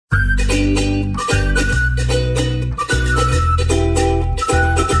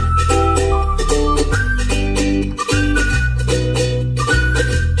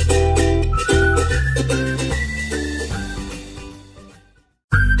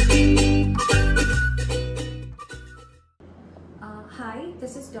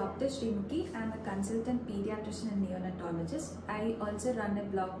Dr. Srimukhi. I am a consultant pediatrician and neonatologist. I also run a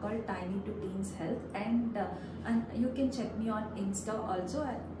blog called Tiny2Teens Health, and you can check me on Insta also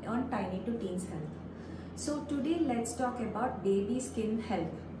on Tiny2Teens Health. So today let's talk about baby skin health.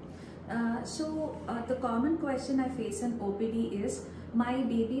 The common question I face in OPD is, my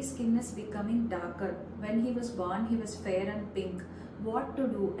baby skin is becoming darker. When he was born, he was fair and pink. What to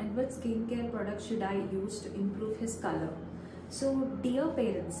do and which skincare product should I use to improve his color? So dear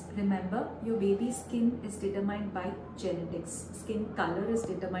parents, remember your baby's skin is determined by genetics. Skin color is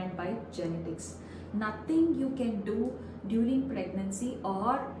determined by genetics. Nothing you can do during pregnancy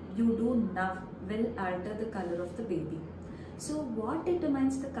or you do now will alter the color of the baby. So what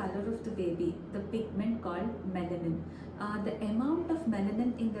determines the color of the baby? The pigment called melanin. The amount of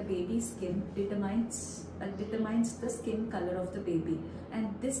melanin in the baby's skin determines the skin color of the baby,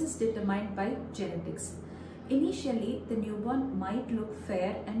 and this is determined by genetics. Initially, the newborn might look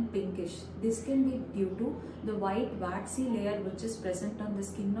fair and pinkish. This can be due to the white waxy layer which is present on the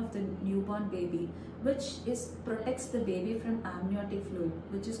skin of the newborn baby, which protects the baby from amniotic fluid,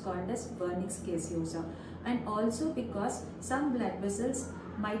 which is called as vernix caseosa, and also because some blood vessels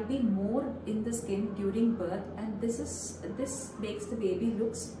might be more in the skin during birth, and this makes the baby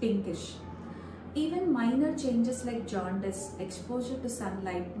looks pinkish. Even minor changes like jaundice, exposure to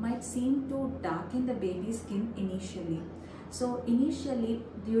sunlight might seem to darken the baby's skin initially. So initially,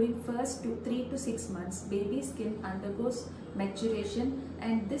 during first 3 to 6 months, baby skin undergoes maturation,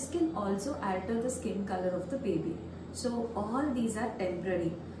 and this can also alter the skin color of the baby. So all these are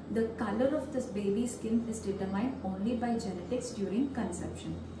temporary. The color of this baby's skin is determined only by genetics during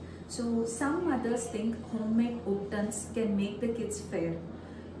conception. So some mothers think homemade uptons can make the kids fair,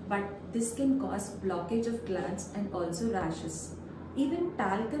 but this can cause blockage of glands and also rashes. Even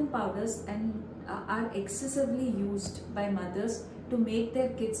talcum powders are excessively used by mothers to make their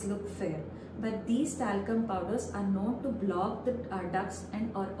kids look fair, but these talcum powders are known to block the ducts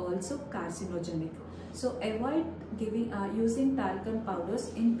and are also carcinogenic. So avoid using talcum powders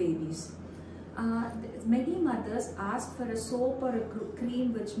in babies. Many mothers ask for a soap or a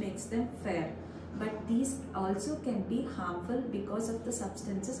cream which makes them fair, but these also can be harmful because of the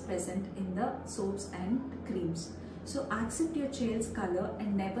substances present in the soaps and creams. So accept your child's color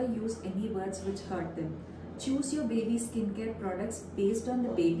and never use any words which hurt them. Choose your baby skincare products based on the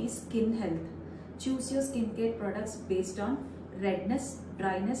baby's skin health. Choose your skincare products based on redness,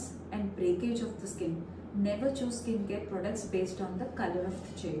 dryness and breakage of the skin. Never choose skincare products based on the color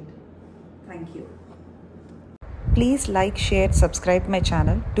of the child. Thank you. Please like, share, subscribe my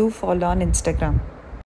channel. Do follow on Instagram.